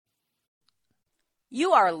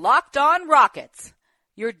You are Locked On Rockets,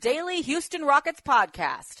 your daily Houston Rockets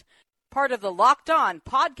podcast, part of the Locked On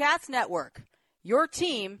Podcast Network, your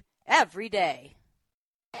team every day.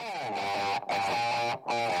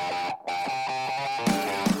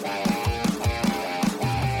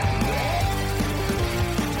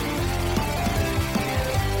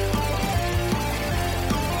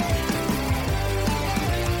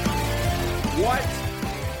 What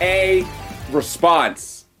a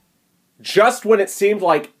response. Just when it seemed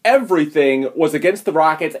like everything was against the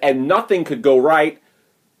Rockets and nothing could go right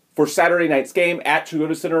for Saturday night's game at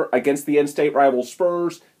Toyota Center against the in-state rival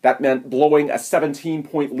Spurs, that meant blowing a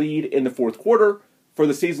 17-point lead in the fourth quarter. For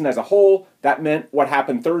the season as a whole, that meant what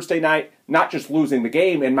happened Thursday night, not just losing the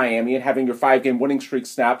game in Miami and having your 5-game winning streak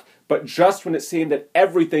snapped, but just when it seemed that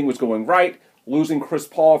everything was going right, losing Chris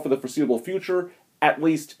Paul for the foreseeable future, at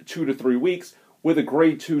least 2 to 3 weeks, with a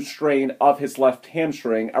grade 2 strain of his left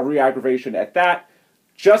hamstring, a re-aggravation at that.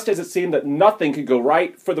 Just as it seemed that nothing could go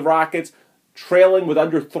right for the Rockets, trailing with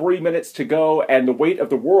under 3 minutes to go and the weight of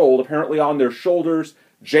the world apparently on their shoulders,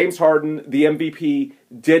 James Harden, the MVP,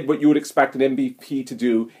 did what you would expect an MVP to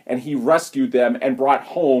do, and he rescued them and brought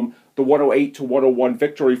home the 108-101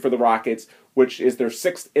 victory for the Rockets, which is their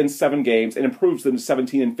 6th in 7 games and improves them to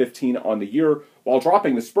 17-15 on the year, while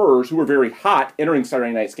dropping the Spurs, who were very hot entering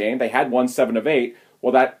Saturday night's game. They had won 7 of 8.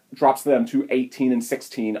 Well, that drops them to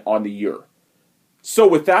 18-16 on the year. So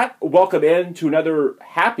with that, welcome in to another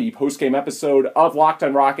happy post-game episode of Locked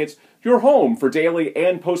on Rockets, your home for daily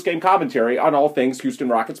and post-game commentary on all things Houston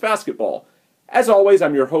Rockets basketball. As always,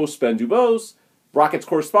 I'm your host, Ben Dubose, Rockets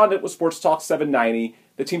correspondent with Sports Talk 790,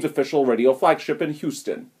 the team's official radio flagship in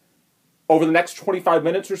Houston. Over the next 25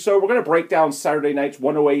 minutes or so, we're going to break down Saturday night's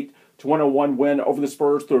 108-101 win over the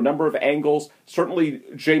Spurs through a number of angles. Certainly,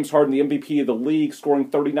 James Harden, the MVP of the league, scoring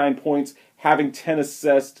 39 points, having 10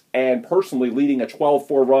 assists, and personally leading a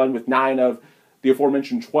 12-4 run with 9 of the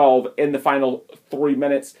aforementioned 12 in the final 3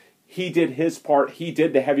 minutes. He did his part. He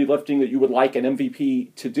did the heavy lifting that you would like an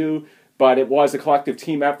MVP to do, but it was a collective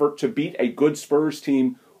team effort to beat a good Spurs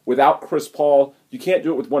team without Chris Paul. You can't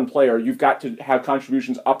do it with one player. You've got to have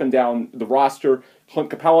contributions up and down the roster. Clint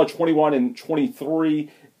Capella, 21 and 23.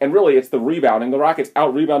 And really, it's the rebounding. The Rockets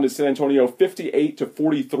out-rebounded San Antonio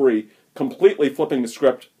 58-43, completely flipping the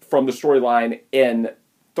script from the storyline in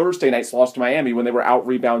Thursday night's loss to Miami when they were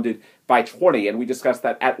out-rebounded by 20. And we discussed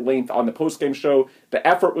that at length on the postgame show. The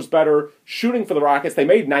effort was better. Shooting for the Rockets, they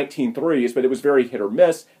made 19 threes, but it was very hit or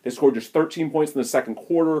miss. They scored just 13 points in the second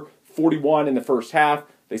quarter, 41 in the first half.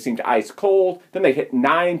 They seemed ice cold. Then they hit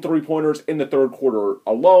 9 three-pointers in the third quarter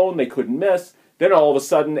alone. They couldn't miss. Then all of a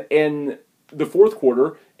sudden in the fourth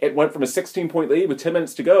quarter, it went from a 16-point lead with 10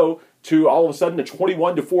 minutes to go to all of a sudden a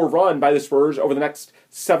 21-4 run by the Spurs over the next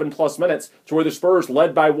 7+ minutes, to where the Spurs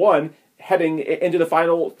led by 1 heading into the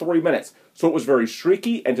final 3 minutes. So it was very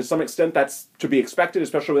streaky, and to some extent that's to be expected,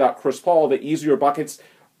 especially without Chris Paul. The easier buckets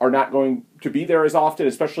are not going to be there as often,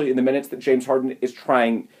 especially in the minutes that James Harden is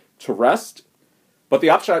trying to rest. But the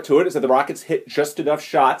upshot to it is that the Rockets hit just enough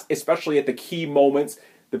shots, especially at the key moments,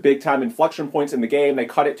 the big-time inflection points in the game. They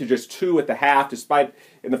cut it to just 2 at the half, despite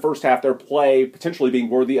in the first half their play potentially being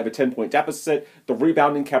worthy of a 10-point deficit. The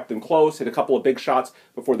rebounding kept them close, hit a couple of big shots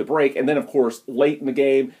before the break. And then, of course, late in the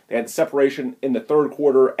game, they had separation in the third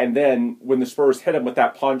quarter. And then when the Spurs hit them with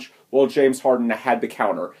that punch, well, James Harden had the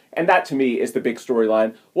counter. And that, to me, is the big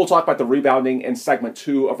storyline. We'll talk about the rebounding in segment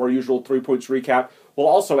 2 of our usual 3 Points recap. We'll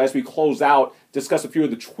also, as we close out, discuss a few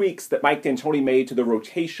of the tweaks that Mike D'Antoni made to the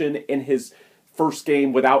rotation in his first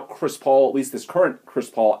game without Chris Paul, at least this current Chris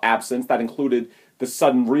Paul absence. That included the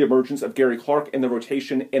sudden reemergence of Gary Clark in the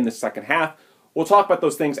rotation in the second half. We'll talk about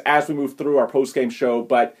those things as we move through our post-game show,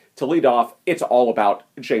 but to lead off, it's all about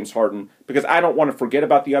James Harden, because I don't want to forget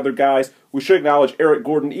about the other guys. We should acknowledge Eric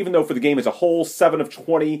Gordon, even though for the game as a whole, 7 of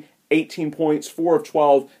 20, 18 points, 4 of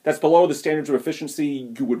 12. That's below the standards of efficiency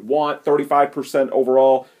you would want, 35%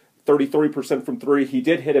 overall, 33% from 3. He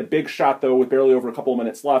did hit a big shot, though, with barely over a couple of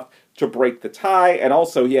minutes left to break the tie, and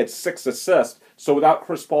also he had 6 assists. So without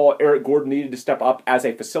Chris Paul, Eric Gordon needed to step up as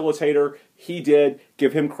a facilitator. He did.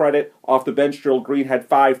 Give him credit. Off the bench, Gerald Green had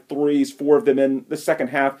 5 threes, 4 of them in the second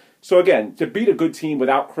half. So again, to beat a good team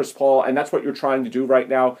without Chris Paul, and that's what you're trying to do right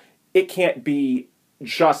now, it can't be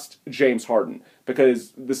just James Harden,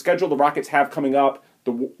 because the schedule the Rockets have coming up,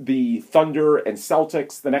 the Thunder and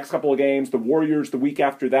Celtics the next couple of games, the Warriors the week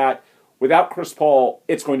after that, without Chris Paul,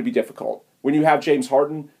 it's going to be difficult. When you have James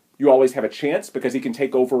Harden, you always have a chance because he can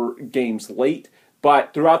take over games late.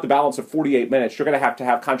 But throughout the balance of 48 minutes, you're going to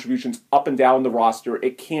have contributions up and down the roster.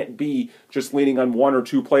 It can't be just leaning on 1 or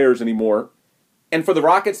 2 players anymore. And for the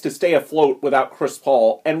Rockets to stay afloat without Chris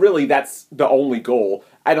Paul, and really that's the only goal,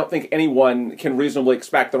 I don't think anyone can reasonably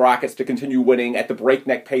expect the Rockets to continue winning at the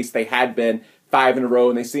breakneck pace they had been 5 in a row,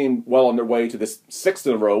 and they seemed well on their way to this 6th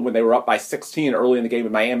in a row when they were up by 16 early in the game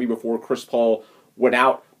in Miami before Chris Paul went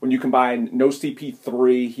out. When you combine no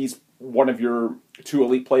CP3, he's one of your 2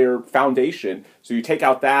 elite player foundation. So you take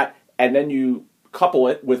out that, and then you couple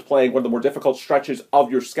it with playing one of the more difficult stretches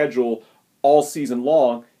of your schedule all season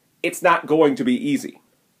long. It's not going to be easy.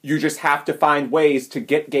 You just have to find ways to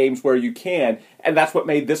get games where you can, and that's what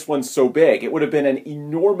made this one so big. It would have been an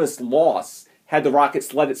enormous loss had the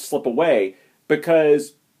Rockets let it slip away,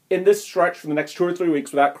 because in this stretch for the next 2 or 3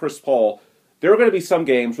 weeks without Chris Paul, there are going to be some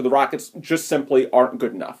games where the Rockets just simply aren't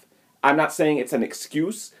good enough. I'm not saying it's an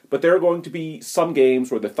excuse, but there are going to be some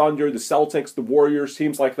games where the Thunder, the Celtics, the Warriors,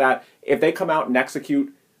 teams like that, if they come out and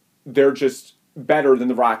execute, they're just better than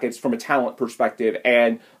the Rockets from a talent perspective,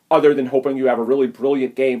 and other than hoping you have a really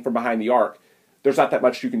brilliant game from behind the arc, there's not that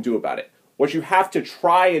much you can do about it. What you have to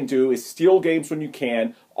try and do is steal games when you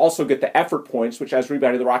can, also get the effort points, which as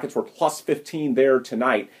rebounding, the Rockets were plus 15 there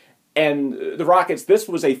tonight. And the Rockets, this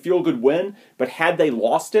was a feel-good win, but had they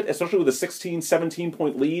lost it, especially with a 16,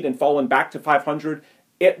 17-point lead and fallen back to 500,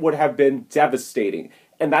 it would have been devastating.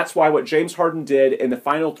 And that's why what James Harden did in the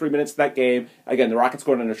final 3 minutes of that game, again, the Rockets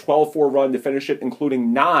going on a 12-4 run to finish it,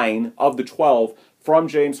 including 9 of the 12 from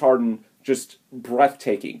James Harden, just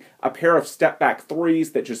breathtaking. A pair of step-back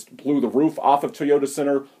threes that just blew the roof off of Toyota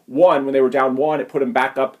Center. One, when they were down 1, it put them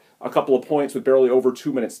back up a couple of points with barely over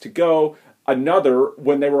 2 minutes to go. Another,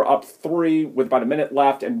 when they were up 3 with about a minute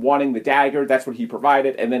left and wanting the dagger, that's what he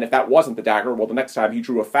provided. And then if that wasn't the dagger, well, the next time he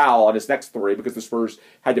drew a foul on his next 3 because the Spurs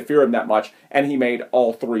had to fear him that much, and he made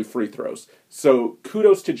all 3 free throws. So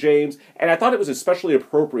kudos to James, and I thought it was especially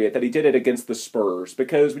appropriate that he did it against the Spurs,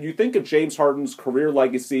 because when you think of James Harden's career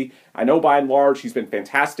legacy, I know by and large he's been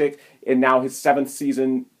fantastic in now his 7th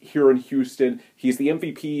season here in Houston. He's the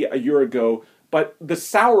MVP a year ago, but the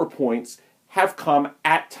sour points have come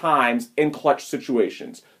at times in clutch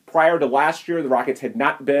situations. Prior to last year, the Rockets had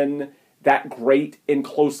not been that great in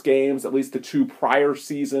close games, at least the 2 prior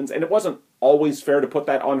seasons, and it wasn't always fair to put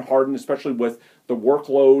that on Harden, especially with the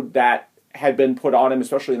workload that had been put on him,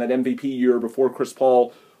 especially in that MVP year before Chris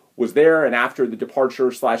Paul was there, and after the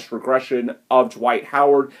departure/regression of Dwight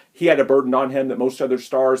Howard. He had a burden on him that most other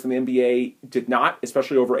stars in the NBA did not,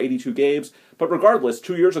 especially over 82 games. But regardless,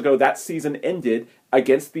 2 years ago, that season ended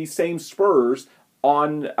against these same Spurs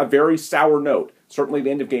on a very sour note. Certainly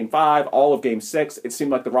the end of Game 5, all of Game 6, it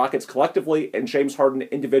seemed like the Rockets collectively and James Harden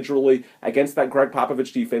individually against that Greg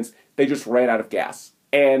Popovich defense, they just ran out of gas.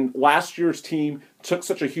 And last year's team took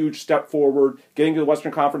such a huge step forward, getting to the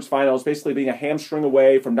Western Conference Finals, basically being a hamstring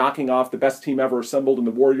away from knocking off the best team ever assembled in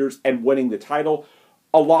the Warriors and winning the title.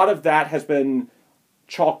 A lot of that has been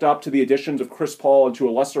chalked up to the additions of Chris Paul and to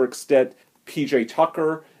a lesser extent PJ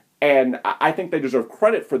Tucker, and I think they deserve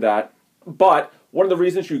credit for that. But one of the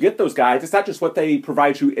reasons you get those guys, it's not just what they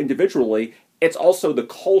provide you individually, it's also the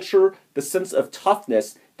culture, the sense of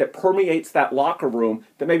toughness that permeates that locker room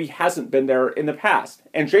that maybe hasn't been there in the past.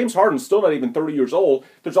 And James Harden's still not even 30 years old.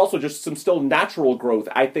 There's also just some still natural growth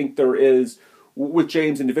I think there is with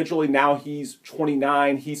James individually. Now he's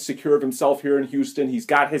 29. He's secure of himself here in Houston. He's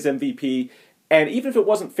got his MVP. And even if it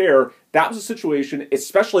wasn't fair, that was a situation,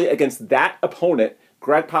 especially against that opponent,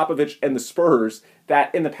 Greg Popovich and the Spurs,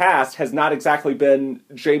 that in the past has not exactly been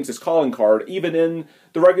James's calling card, even in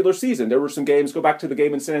the regular season. There were some games, go back to the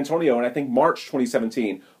game in San Antonio, and I think March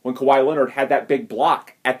 2017, when Kawhi Leonard had that big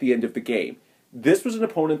block at the end of the game. This was an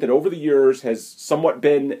opponent that over the years has somewhat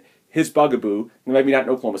been his bugaboo, maybe not in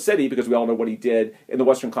Oklahoma City, because we all know what he did in the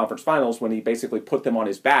Western Conference Finals when he basically put them on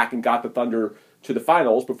his back and got the Thunder to the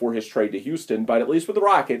finals before his trade to Houston. But at least with the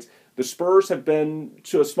Rockets, the Spurs have been,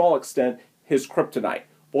 to a small extent, his kryptonite.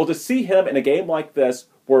 Well, to see him in a game like this,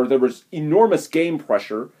 where there was enormous game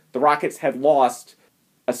pressure, the Rockets had lost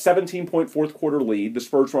a 17-point fourth quarter lead. The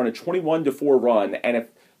Spurs were on a 21-4 run, and if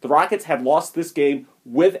the Rockets had lost this game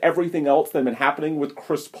with everything else that had been happening with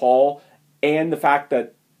Chris Paul and the fact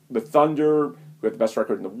that the Thunder, who have the best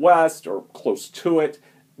record in the West, or close to it,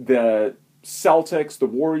 the Celtics, the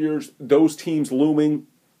Warriors, those teams looming,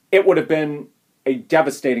 it would have been a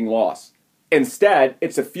devastating loss. Instead,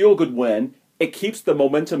 it's a feel-good win. It keeps the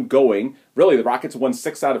momentum going. Really, the Rockets won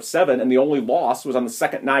 6 out of 7, and the only loss was on the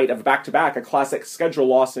second night of a back-to-back, a classic schedule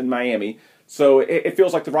loss in Miami. So it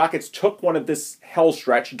feels like the Rockets took one of this hell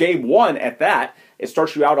stretch, game 1 at that. It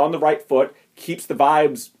starts you out on the right foot, keeps the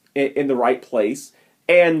vibes in the right place,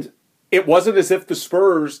 and it wasn't as if the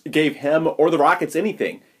Spurs gave him or the Rockets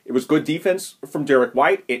anything. It was good defense from Derek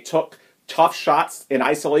White. It took tough shots in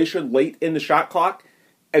isolation late in the shot clock,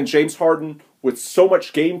 and James Harden with so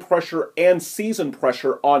much game pressure and season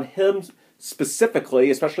pressure on him specifically,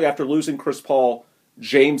 especially after losing Chris Paul,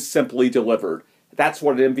 James simply delivered. That's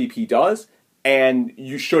what an MVP does, and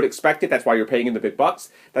you should expect it. That's why you're paying him the big bucks.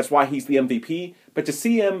 That's why he's the MVP. But to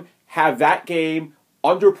see him have that game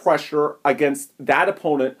under pressure against that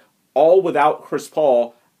opponent, all without Chris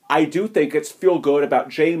Paul, I do think it's feel good about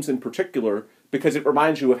James in particular, because it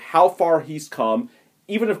reminds you of how far he's come.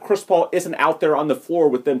 Even if Chris Paul isn't out there on the floor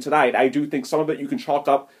with them tonight, I do think some of it you can chalk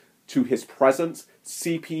up to his presence.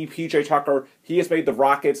 CP, PJ Tucker, he has made the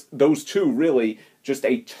Rockets, those two really, just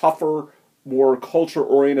a tougher, more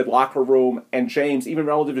culture-oriented locker room. And James, even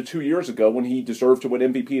relative to 2 years ago when he deserved to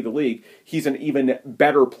win MVP of the league, he's an even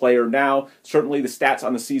better player now. Certainly the stats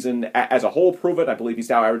on the season as a whole prove it. I believe he's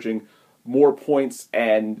now averaging more points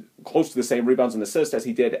and close to the same rebounds and assists as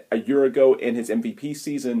he did a year ago in his MVP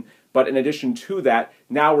season. But in addition to that,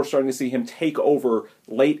 now we're starting to see him take over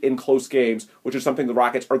late in close games, which is something the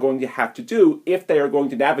Rockets are going to have to do if they are going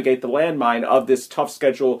to navigate the landmine of this tough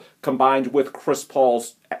schedule combined with Chris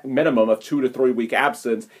Paul's minimum of 2 to 3 week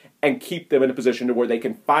absence, and keep them in a position to where they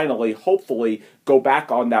can finally, hopefully, go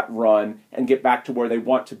back on that run and get back to where they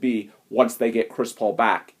want to be once they get Chris Paul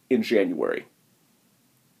back in January.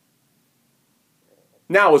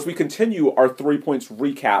 Now, as we continue our 3 points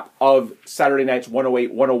recap of Saturday night's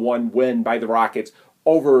 108-101 win by the Rockets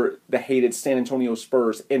over the hated San Antonio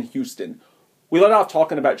Spurs in Houston, we let off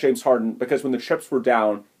talking about James Harden because when the chips were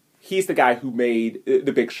down, he's the guy who made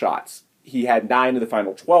the big shots. He had 9 of the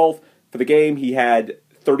final 12. For the game, he had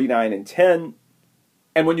 39 and 10.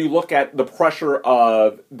 And when you look at the pressure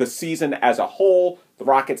of the season as a whole, the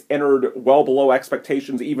Rockets entered well below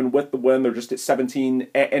expectations. Even with the win, they're just at 17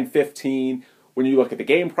 and 15. When you look at the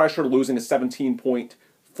game pressure, losing a 17-point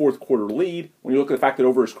fourth quarter lead, when you look at the fact that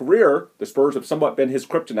over his career, the Spurs have somewhat been his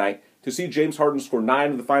kryptonite, to see James Harden score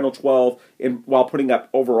 9 of the final 12 while putting up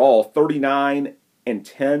overall 39 and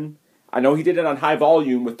 10. I know he did it on high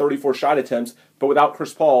volume with 34 shot attempts, but without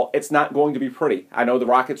Chris Paul, it's not going to be pretty. I know the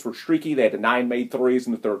Rockets were streaky. They had 9 made threes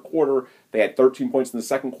in the third quarter. They had 13 points in the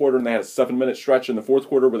second quarter, and they had a 7-minute stretch in the fourth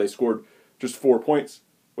quarter where they scored just 4 points.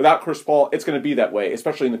 Without Chris Paul, it's going to be that way,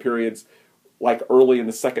 especially in the periods like early in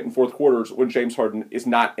the second and fourth quarters when James Harden is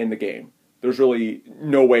not in the game. There's really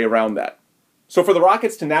no way around that. So for the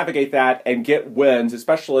Rockets to navigate that and get wins,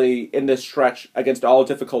 especially in this stretch against all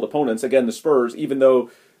difficult opponents, again, the Spurs, even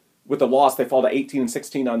though with the loss they fall to 18 and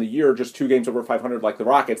 16 on the year, just 2 games over 500 like the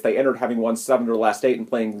Rockets, they entered having won 7 of their last 8 and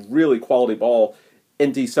playing really quality ball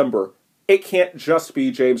in December. It can't just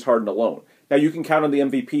be James Harden alone. Now, you can count on the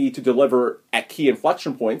MVP to deliver at key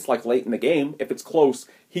inflection points, like late in the game. If it's close,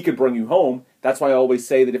 he could bring you home. That's why I always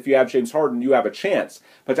say that if you have James Harden, you have a chance.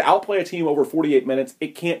 But to outplay a team over 48 minutes,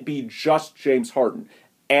 it can't be just James Harden.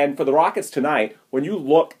 And for the Rockets tonight, when you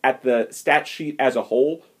look at the stat sheet as a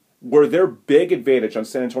whole, where their big advantage on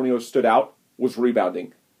San Antonio stood out was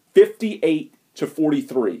rebounding. 58 to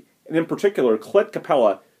 43. And in particular, Clint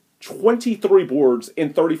Capella, 23 boards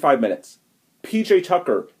in 35 minutes. PJ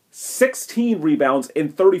Tucker, 16 rebounds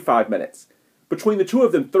in 35 minutes. Between the two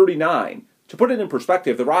of them, 39. To put it in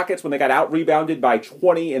perspective, the Rockets, when they got out-rebounded by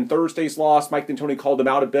 20 in Thursday's loss, Mike D'Antoni called them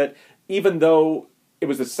out a bit. Even though it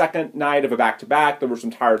was the second night of a back-to-back, there were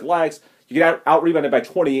some tired legs. You get out-rebounded by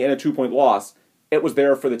 20 in a 2-point loss. It was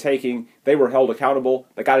there for the taking. They were held accountable.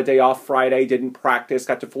 They got a day off Friday, didn't practice,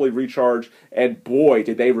 got to fully recharge, and boy,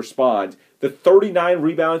 did they respond. The 39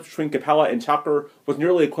 rebounds between Capella and Tucker was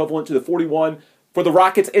nearly equivalent to the 41 for the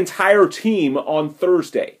Rockets' entire team on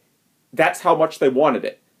Thursday. That's how much they wanted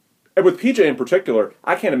it. And with PJ in particular,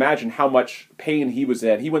 I can't imagine how much pain he was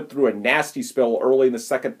in. He went through a nasty spill early in the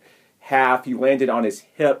second half. He landed on his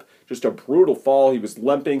hip, just a brutal fall. He was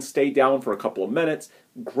limping, stayed down for a couple of minutes,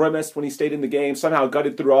 grimaced when he stayed in the game, somehow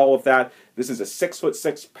gutted through all of that. This is a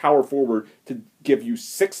 6'6" power forward to give you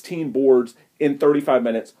 16 boards in 35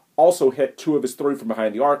 minutes. Also hit 2 of his 3 from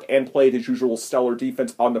behind the arc and played his usual stellar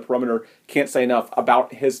defense on the perimeter. Can't say enough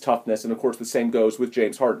about his toughness, and of course the same goes with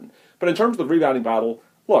James Harden. But in terms of the rebounding battle,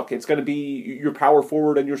 look, it's going to be your power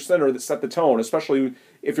forward and your center that set the tone, especially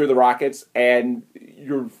if you're the Rockets and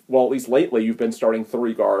at least lately, you've been starting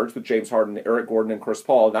 3 guards with James Harden, Eric Gordon, and Chris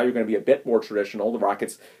Paul. Now you're going to be a bit more traditional. The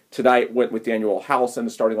Rockets tonight went with Daniel House in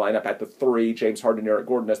the starting lineup at the 3, James Harden and Eric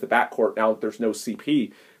Gordon as the backcourt. Now there's no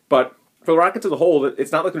CP. But for the Rockets as a whole,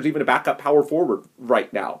 it's not like there's even a backup power forward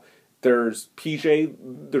right now. There's PJ,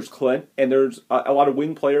 there's Clint, and there's a lot of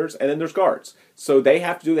wing players, and then there's guards. So they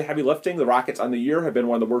have to do the heavy lifting. The Rockets on the year have been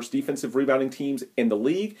one of the worst defensive rebounding teams in the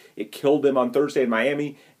league. It killed them on Thursday in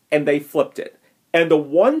Miami, and they flipped it. And the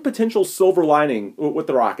one potential silver lining with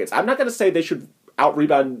the Rockets, I'm not going to say they should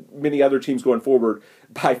out-rebound many other teams going forward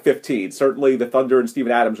by 15. Certainly the Thunder and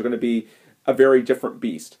Steven Adams are going to be a very different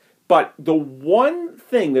beast. But the one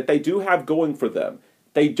thing that they do have going for them,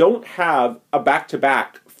 they don't have a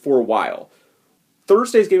back-to-back for a while.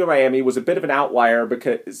 Thursday's game in Miami was a bit of an outlier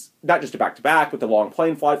because not just a back-to-back, but the long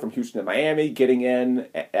plane flight from Houston to Miami, getting in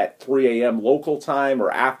at 3 a.m. local time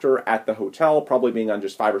or after at the hotel, probably being on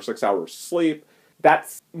just 5 or 6 hours sleep.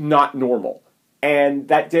 That's not normal. And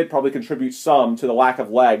that did probably contribute some to the lack of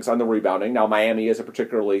legs on the rebounding. Now, Miami is a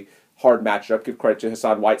particularly hard matchup. Give credit to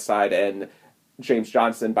Hassan Whiteside and James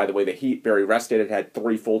Johnson. By the way, the Heat, very rested, had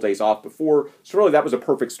 3 full days off before. So really, that was a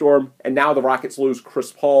perfect storm. And now the Rockets lose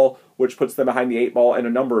Chris Paul, which puts them behind the 8 ball in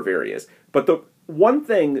a number of areas. But the one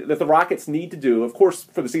thing that the Rockets need to do, of course,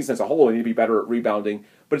 for the season as a whole, they need to be better at rebounding.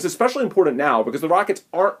 But it's especially important now because the Rockets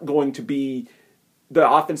aren't going to be the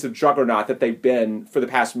offensive juggernaut that they've been for the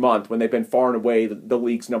past month when they've been far and away the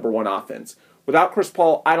league's number one offense. Without Chris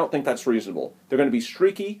Paul, I don't think that's reasonable. They're going to be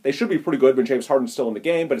streaky. They should be pretty good when James Harden's still in the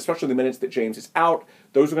game, but especially the minutes that James is out,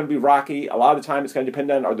 those are going to be rocky. A lot of the time it's going to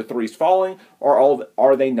depend on are the threes falling or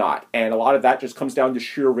are they not? And a lot of that just comes down to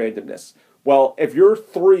sheer randomness. Well, if your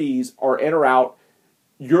threes are in or out,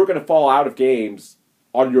 you're going to fall out of games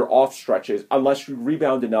on your off stretches unless you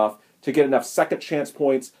rebound enough to get enough second chance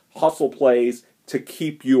points, hustle plays, to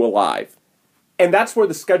keep you alive. And that's where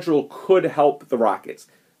the schedule could help the Rockets.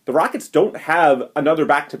 The Rockets don't have another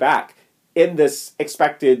back-to-back in this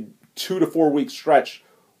expected 2 to 4 week stretch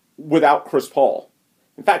without Chris Paul.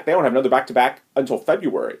 In fact, they don't have another back-to-back until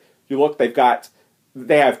February. You look, they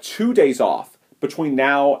have 2 days off between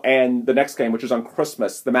now and the next game, which is on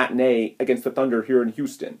Christmas, the matinee against the Thunder here in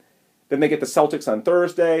Houston. Then they get the Celtics on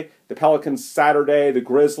Thursday, the Pelicans Saturday, the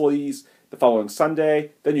Grizzlies the following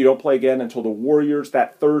Sunday. Then you don't play again until the Warriors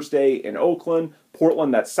that Thursday in Oakland,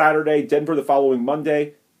 Portland that Saturday, Denver the following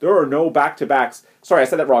Monday. There are no back-to-backs. Sorry, I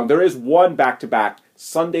said that wrong. There is one back-to-back,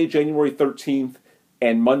 Sunday, January 13th,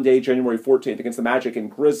 and Monday, January 14th against the Magic and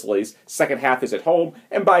Grizzlies. Second half is at home,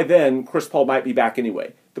 and by then, Chris Paul might be back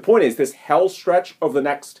anyway. The point is, this hell stretch over the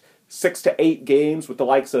next 6 to 8 games with the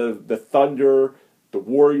likes of the Thunder, the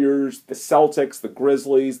Warriors, the Celtics, the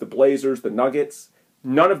Grizzlies, the Blazers, the Nuggets,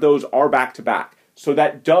 none of those are back-to-back. So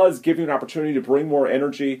that does give you an opportunity to bring more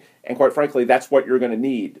energy, and quite frankly, that's what you're going to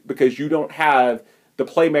need because you don't have the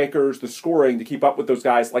playmakers, the scoring to keep up with those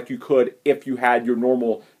guys like you could if you had your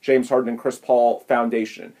normal James Harden and Chris Paul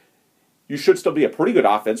foundation. You should still be a pretty good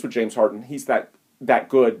offense with James Harden. He's that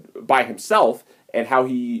good by himself and how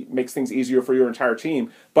he makes things easier for your entire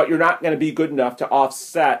team, but you're not going to be good enough to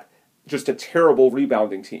offset just a terrible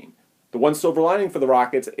rebounding team. The one silver lining for the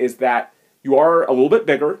Rockets is that you are a little bit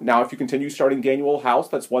bigger. Now, if you continue starting Danuel House,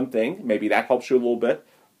 that's one thing. Maybe that helps you a little bit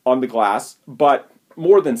on the glass. But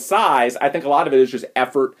more than size, I think a lot of it is just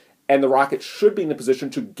effort, and the Rockets should be in a position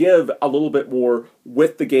to give a little bit more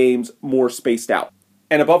with the games more spaced out.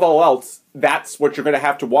 And above all else, that's what you're going to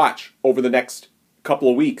have to watch over the next couple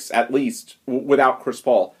of weeks, at least, without Chris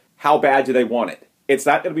Paul. How bad do they want it? It's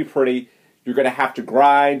not going to be pretty. You're going to have to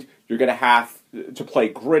grind. You're going to have to play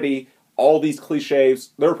gritty. All these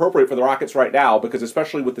cliches, they're appropriate for the Rockets right now because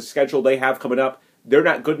especially with the schedule they have coming up, they're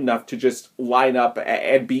not good enough to just line up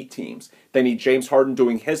and beat teams. They need James Harden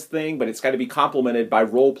doing his thing, but it's got to be complemented by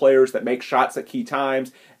role players that make shots at key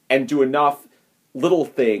times and do enough little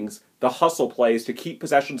things, the hustle plays, to keep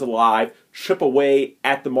possessions alive, chip away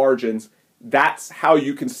at the margins. That's how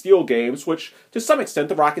you can steal games, which to some extent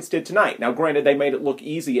the Rockets did tonight. Now, granted, they made it look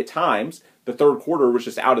easy at times. The third quarter was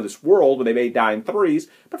just out of this world when they made 9 threes.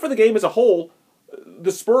 But for the game as a whole,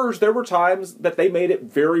 the Spurs, there were times that they made it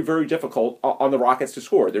very, very difficult on the Rockets to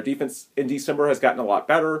score. Their defense in December has gotten a lot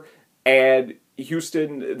better. And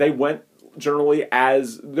Houston, they went generally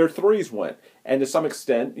as their threes went. And to some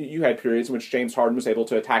extent, you had periods in which James Harden was able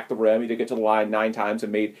to attack the rim. He did get to the line 9 times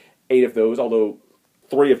and made 8 of those, although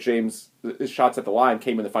 3 of James' shots at the line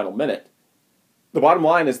came in the final minute. The bottom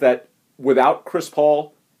line is that without Chris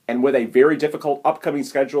Paul and with a very difficult upcoming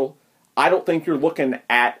schedule, I don't think you're looking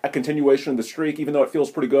at a continuation of the streak, even though it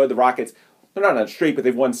feels pretty good. The Rockets, they're not on a streak, but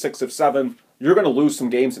they've won 6 of 7. You're going to lose some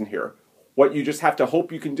games in here. What you just have to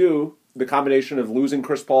hope you can do, the combination of losing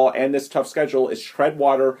Chris Paul and this tough schedule, is tread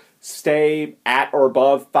water, stay at or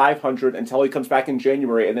above 500 until he comes back in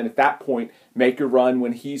January, and then at that point, make your run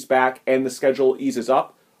when he's back and the schedule eases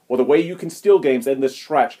up. Well, the way you can steal games in this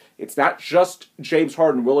stretch, it's not just James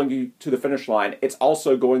Harden willing you to the finish line. It's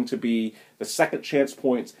also going to be the second chance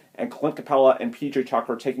points and Clint Capella and PJ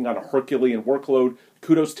Tucker taking on a Herculean workload.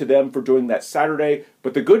 Kudos to them for doing that Saturday.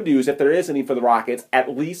 But the good news, if there is any for the Rockets,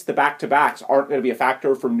 at least the back-to-backs aren't going to be a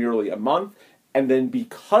factor for nearly a month. And then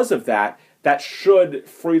because of that, that should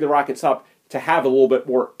free the Rockets up to have a little bit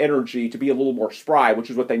more energy, to be a little more spry, which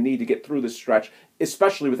is what they need to get through this stretch,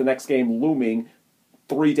 especially with the next game looming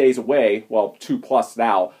 3 days away, well, 2+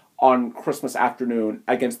 now, on Christmas afternoon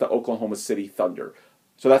against the Oklahoma City Thunder.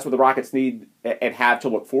 So that's what the Rockets need and have to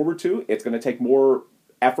look forward to. It's going to take more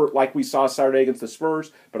effort like we saw Saturday against the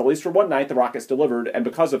Spurs, but at least for one night, the Rockets delivered, and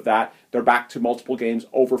because of that, they're back to multiple games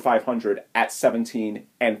over 500 at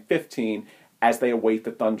 17-15 as they await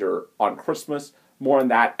the Thunder on Christmas. More on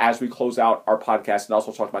that as we close out our podcast and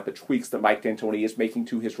also talk about the tweaks that Mike D'Antoni is making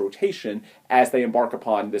to his rotation as they embark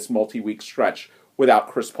upon this multi-week stretch without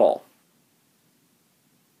Chris Paul.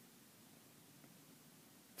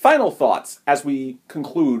 Final thoughts as we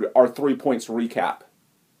conclude our 3 points recap.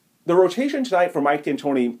 The rotation tonight for Mike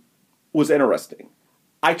D'Antoni was interesting.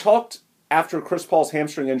 I talked after Chris Paul's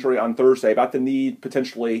hamstring injury on Thursday about the need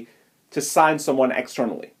potentially to sign someone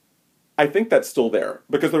externally. I think that's still there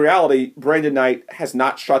because the reality, Brandon Knight has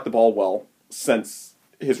not shot the ball well since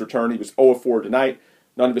his return. He was 0 of 4 tonight.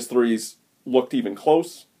 None of his threes looked even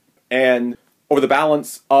close. And over the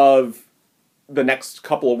balance of the next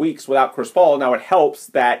couple of weeks without Chris Paul, now it helps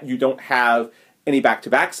that you don't have any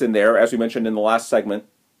back-to-backs in there, as we mentioned in the last segment.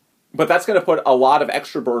 But that's going to put a lot of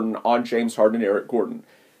extra burden on James Harden and Eric Gordon.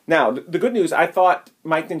 Now, the good news, I thought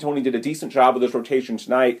Mike D'Antoni did a decent job with his rotation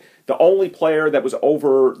tonight. The only player that was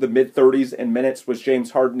over the mid-30s in minutes was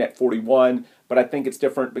James Harden at 41, but I think it's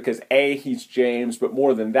different because, A, he's James, but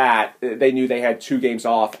more than that, they knew they had 2 days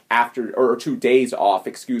off after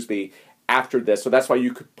this, so that's why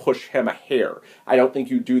you could push him a hair. I don't think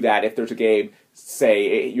you do that if there's a game,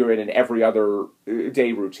 say, you're in an every other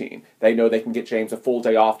day routine. They know they can get James a full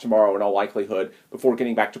day off tomorrow in all likelihood before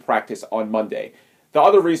getting back to practice on Monday. The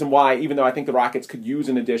other reason why, even though I think the Rockets could use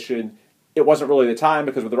an addition, it wasn't really the time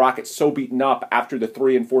because with the Rockets so beaten up after the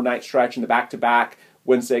 3 and 4 night stretch and the back-to-back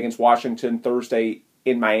Wednesday against Washington, Thursday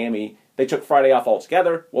in Miami, they took Friday off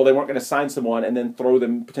altogether. Well, they weren't going to sign someone and then throw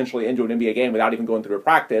them potentially into an NBA game without even going through a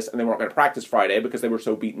practice, and they weren't going to practice Friday because they were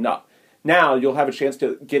so beaten up. Now, you'll have a chance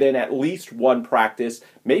to get in at least 1 practice,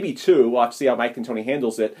 maybe 2. We'll have to see how Mike D'Antoni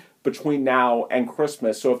handles it between now and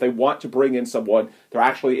Christmas. So if they want to bring in someone, there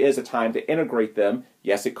actually is a time to integrate them.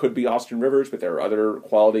 Yes, it could be Austin Rivers, but there are other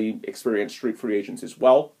quality, experienced street free agents as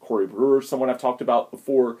well. Corey Brewer, someone I've talked about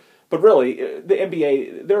before. But really, the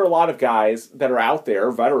NBA, there are a lot of guys that are out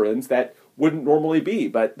there, veterans, that wouldn't normally be.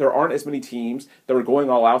 But there aren't as many teams that are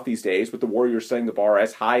going all out these days with the Warriors setting the bar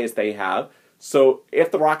as high as they have. So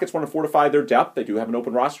if the Rockets want to fortify their depth, they do have an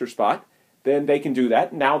open roster spot, then they can do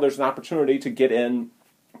that. Now there's an opportunity to get in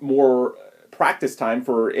more practice time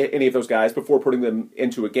for any of those guys before putting them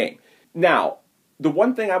into a game. Now, the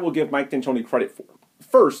one thing I will give Mike D'Antoni credit for,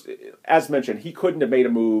 first, as mentioned, he couldn't have made a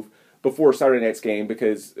move before Saturday night's game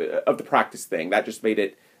because of the practice thing. That just made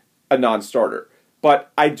it a non-starter.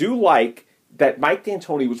 But I do like that Mike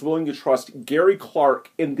D'Antoni was willing to trust Gary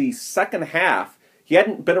Clark in the second half. He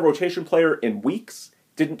hadn't been a rotation player in weeks,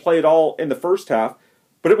 didn't play at all in the first half,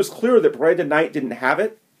 but it was clear that Brandon Knight didn't have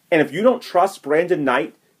it. And if you don't trust Brandon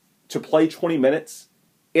Knight to play 20 minutes,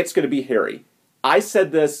 it's going to be hairy. I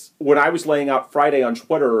said this when I was laying out Friday on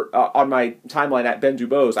Twitter on my timeline at Ben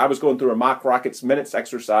Dubose. I was going through a mock Rockets minutes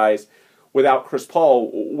exercise without Chris Paul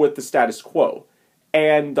with the status quo.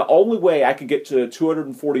 And the only way I could get to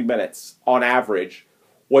 240 minutes on average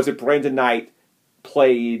was if Brandon Knight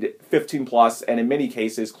played 15 plus and in many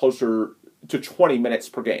cases closer to 20 minutes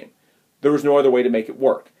per game. There was no other way to make it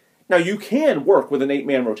work. Now, you can work with an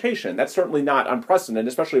 8-man rotation. That's certainly not unprecedented,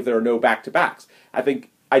 especially if there are no back-to-backs. I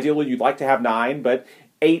think ideally you'd like to have 9, but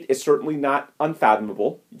 8 is certainly not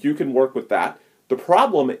unfathomable. You can work with that. The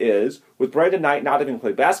problem is, with Brandon Knight not having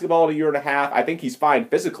played basketball in a year and a half, I think he's fine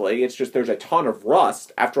physically. It's just there's a ton of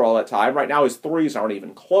rust after all that time. Right now his threes aren't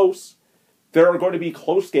even close. There are going to be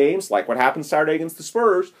close games, like what happened Saturday against the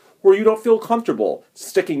Spurs, where you don't feel comfortable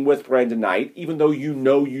sticking with Brandon Knight, even though you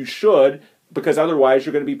know you should, because otherwise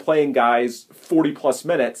you're going to be playing guys 40-plus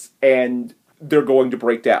minutes, and they're going to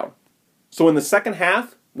break down. So in the second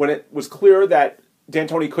half, when it was clear that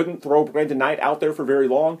D'Antoni couldn't throw Brandon Knight out there for very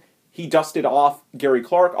long, he dusted off Gary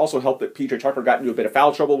Clark. Also helped that P.J. Tucker got into a bit of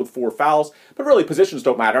foul trouble with 4 fouls. But really, positions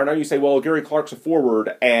don't matter. I know you say, well, Gary Clark's a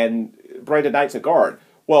forward and Brandon Knight's a guard.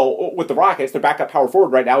 Well, with the Rockets, their backup power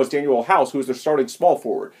forward right now is Daniel House, who is their starting small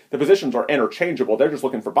forward. The positions are interchangeable. They're just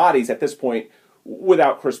looking for bodies at this point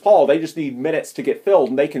without Chris Paul. They just need minutes to get filled,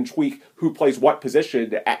 and they can tweak who plays what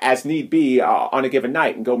position as need be on a given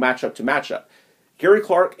night and go matchup to matchup. Gary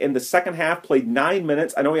Clark in the second half played 9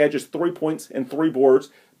 minutes. I know he had just 3 points and 3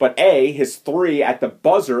 boards, but his 3 at the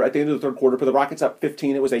buzzer at the end of the third quarter put the Rockets up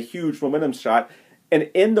 15. It was a huge momentum shot. And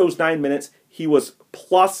in those 9 minutes, he was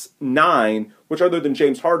 +9, which other than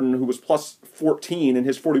James Harden, who was +14 in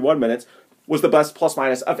his 41 minutes, was the best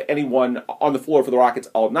plus-minus of anyone on the floor for the Rockets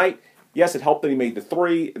all night. Yes, it helped that he made the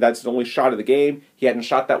three. That's his only shot of the game. He hadn't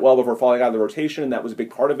shot that well before falling out of the rotation, and that was a big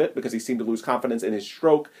part of it because he seemed to lose confidence in his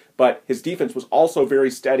stroke. But his defense was also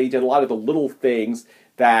very steady, did a lot of the little things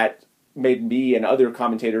that made me and other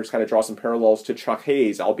commentators kind of draw some parallels to Chuck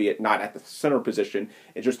Hayes, albeit not at the center position,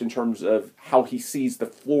 and just in terms of how he sees the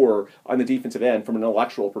floor on the defensive end from an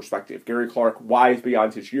intellectual perspective. Gary Clark, wise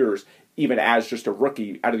beyond his years, even as just a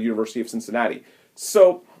rookie out of the University of Cincinnati.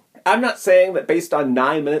 So I'm not saying that based on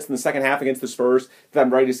 9 minutes in the second half against the Spurs that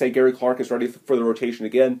I'm ready to say Gary Clark is ready for the rotation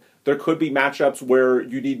again. There could be matchups where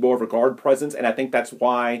you need more of a guard presence, and I think that's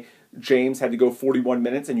why James had to go 41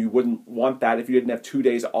 minutes, and you wouldn't want that if you didn't have 2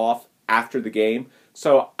 days off after the game.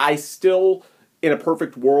 So I still, in a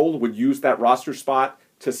perfect world, would use that roster spot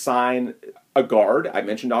to sign a guard. I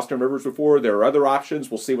mentioned Austin Rivers before. There are other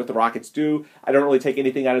options. We'll see what the Rockets do. I don't really take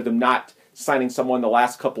anything out of them not signing someone the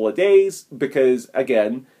last couple of days because,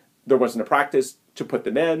 again, there wasn't a practice to put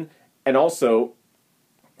them in. And also,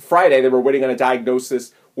 Friday, they were waiting on a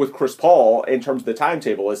diagnosis with Chris Paul in terms of the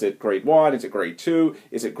timetable. Is it grade 1? Is it grade 2?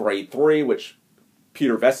 Is it grade 3? Which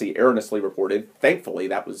Peter Vesey erroneously reported. Thankfully,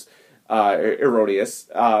 that was erroneous.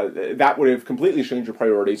 That would have completely changed your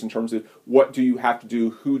priorities in terms of what do you have to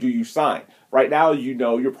do, who do you sign. Right now, you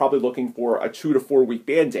know you're probably looking for a 2 to 4 week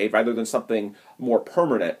Band-Aid rather than something more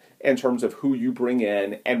permanent in terms of who you bring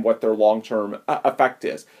in and what their long-term effect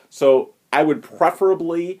is. So I would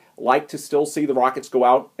preferably like to still see the Rockets go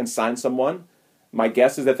out and sign someone. My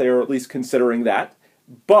guess is that they are at least considering that.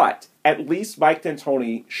 But at least Mike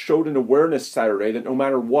D'Antoni showed an awareness Saturday that no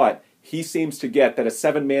matter what, he seems to get that a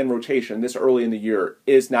 7-man rotation this early in the year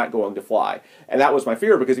is not going to fly. And that was my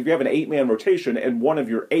fear, because if you have an 8-man rotation and one of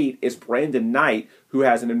your 8 is Brandon Knight, who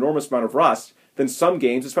has an enormous amount of rust, then some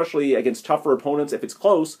games, especially against tougher opponents, if it's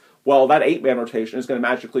close, well, that 8-man rotation is going to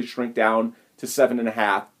magically shrink down to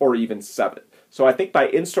 7.5 or even 7. So I think by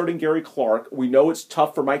inserting Gary Clark, we know it's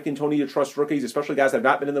tough for Mike D'Antoni to trust rookies, especially guys that have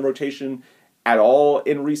not been in the rotation at all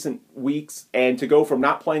in recent weeks, and to go from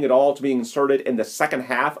not playing at all to being inserted in the second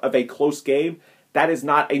half of a close game, that is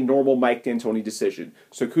not a normal Mike D'Antoni decision.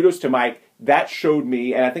 So kudos to Mike. That showed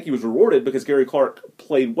me, and I think he was rewarded because Gary Clark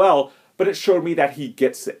played well, but it showed me that he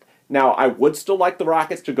gets it. Now, I would still like the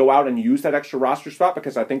Rockets to go out and use that extra roster spot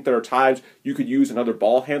because I think there are times you could use another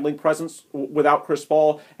ball-handling presence without Chris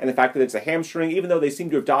Paul, and the fact that it's a hamstring, even though they seem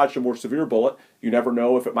to have dodged a more severe bullet, you never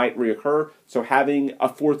know if it might reoccur. So having a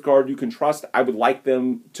fourth guard you can trust, I would like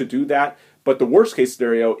them to do that. But the worst-case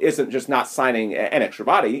scenario isn't just not signing an extra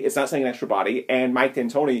body. It's not signing an extra body, and Mike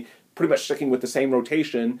D'Antoni pretty much sticking with the same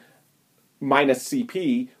rotation minus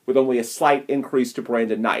CP with only a slight increase to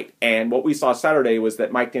Brandon Knight. And what we saw Saturday was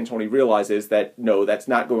that Mike D'Antoni realizes that, no, that's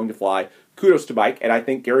not going to fly. Kudos to Mike, and I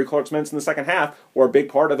think Gary Clark's minutes in the second half were a big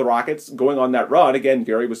part of the Rockets going on that run. Again,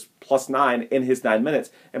 Gary was +9 in his 9 minutes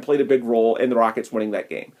and played a big role in the Rockets winning that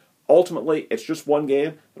game. Ultimately, it's just one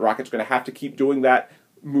game. The Rockets are going to have to keep doing that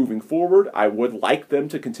moving forward. I would like them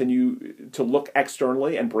to continue to look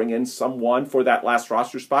externally and bring in someone for that last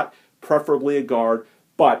roster spot, preferably a guard.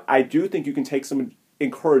 But I do think you can take some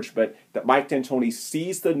encouragement that Mike D'Antoni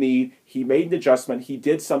sees the need. He made an adjustment. He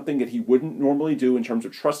did something that he wouldn't normally do in terms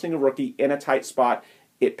of trusting a rookie in a tight spot.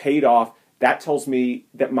 It paid off. That tells me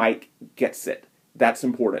that Mike gets it. That's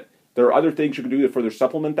important. There are other things you can do to further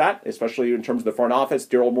supplement that, especially in terms of the front office.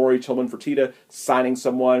 Daryl Morey, Tillman Fertitta, signing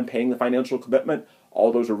someone, paying the financial commitment.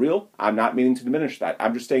 All those are real. I'm not meaning to diminish that.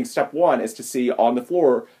 I'm just saying step one is to see on the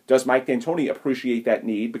floor, does Mike D'Antoni appreciate that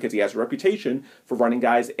need? Because he has a reputation for running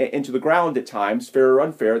guys into the ground at times, fair or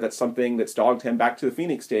unfair. That's something that's dogged him back to the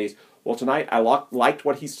Phoenix days. Well, tonight I liked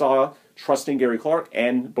what he saw, trusting Gary Clark,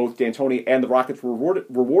 and both D'Antoni and the Rockets were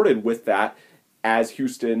rewarded with that as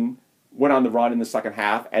Houston went on the run in the second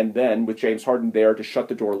half, and then with James Harden there to shut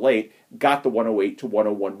the door late, got the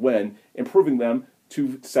 108-101 win, improving them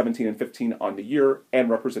to 17-15 on the year and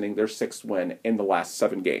representing their 6th win in the last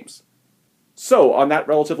 7 games. So, on that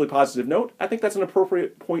relatively positive note, I think that's an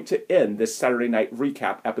appropriate point to end this Saturday night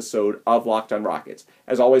recap episode of Locked on Rockets.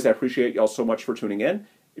 As always, I appreciate y'all so much for tuning in.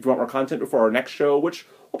 If you want more content before our next show, which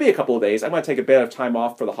will be a couple of days, I'm going to take a bit of time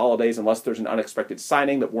off for the holidays unless there's an unexpected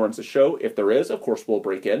signing that warrants a show. If there is, of course, we'll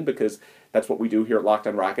break in because that's what we do here at Locked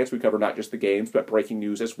on Rockets. We cover not just the games, but breaking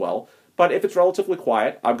news as well. But if it's relatively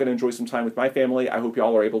quiet, I'm going to enjoy some time with my family. I hope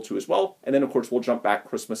y'all are able to as well. And then, of course, we'll jump back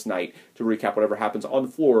Christmas night to recap whatever happens on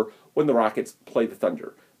the floor when the Rockets play the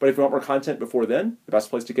Thunder. But if you want more content before then, the best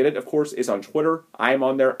place to get it, of course, is on Twitter. I am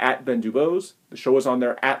on there at Ben Dubose. The show is on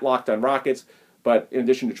there at Locked on Rockets. But in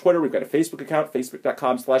addition to Twitter, we've got a Facebook account,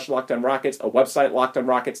 facebook.com/LockedOnRockets, a website,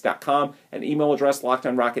 LockedOnRockets.com, an email address,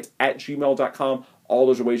 LockedOnRockets@gmail.com. All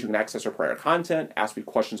those are ways you can access our prior content, ask me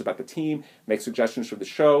questions about the team, make suggestions for the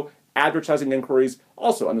show, advertising inquiries.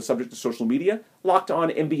 Also, on the subject of social media, Locked On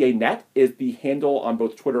NBA Net is the handle on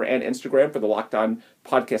both Twitter and Instagram for the Locked On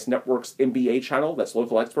Podcast Network's NBA channel. That's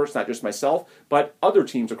local experts, not just myself, but other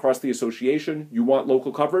teams across the association. You want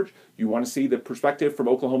local coverage? You want to see the perspective from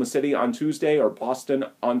Oklahoma City on Tuesday or Boston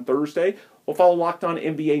on Thursday? Well, follow Locked On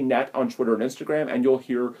NBA Net on Twitter and Instagram, and you'll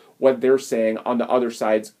hear what they're saying on the other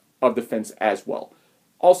sides of the fence as well.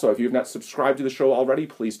 Also, if you have not subscribed to the show already,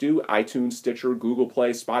 please do. iTunes, Stitcher, Google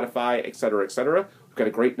Play, Spotify, etc., etc. We've got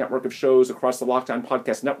a great network of shows across the Locked On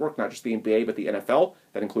Podcast Network, not just the NBA, but the NFL.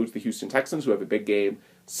 That includes the Houston Texans, who have a big game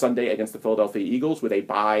Sunday against the Philadelphia Eagles with a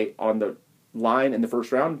bye on the line in the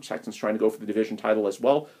first round. Texans trying to go for the division title as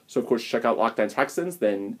well. So, of course, check out Locked On Texans.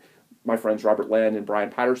 Then my friends Robert Land and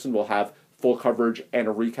Brian Patterson will have full coverage and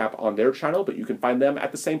a recap on their channel, but you can find them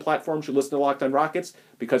at the same platforms you listen to Locked On Rockets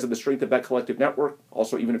because of the strength of that collective network.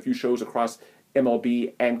 Also, even a few shows across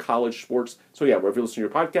MLB and college sports. So yeah, wherever you listen to your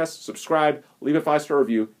podcast, subscribe, leave a 5-star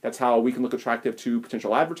review. That's how we can look attractive to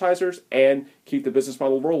potential advertisers and keep the business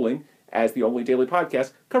model rolling as the only daily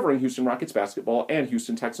podcast covering Houston Rockets basketball and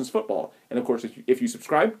Houston Texans football. And of course, if you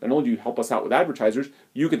subscribe, not only do you help us out with advertisers,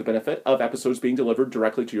 you get the benefit of episodes being delivered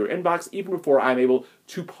directly to your inbox, even before I'm able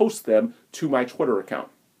to post them to my Twitter account.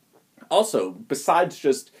 Also, besides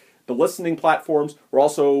just the listening platforms, we're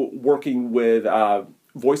also working with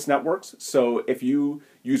voice networks. So if you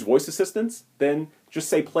use voice assistants, then just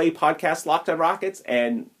say play podcast Locked On Rockets,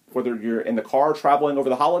 and whether you're in the car traveling over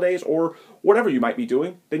the holidays or whatever you might be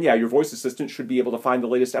doing, then yeah, your voice assistant should be able to find the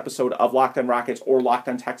latest episode of Locked On Rockets or Locked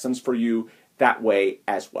On Texans for you that way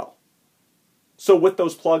as well. So with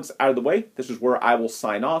those plugs out of the way, this is where I will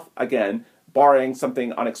sign off. Again, barring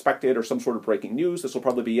something unexpected or some sort of breaking news, this will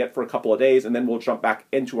probably be it for a couple of days, and then we'll jump back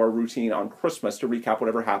into our routine on Christmas to recap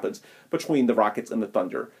whatever happens between the Rockets and the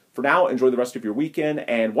Thunder. For now, enjoy the rest of your weekend,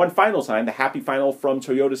 and one final time, the happy final from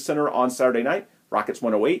Toyota Center on Saturday night. Rockets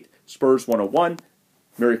 108, Spurs 101.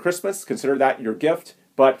 Merry Christmas. Consider that your gift.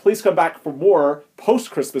 But please come back for more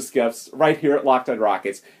post-Christmas gifts right here at Locked On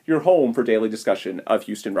Rockets, your home for daily discussion of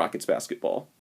Houston Rockets basketball.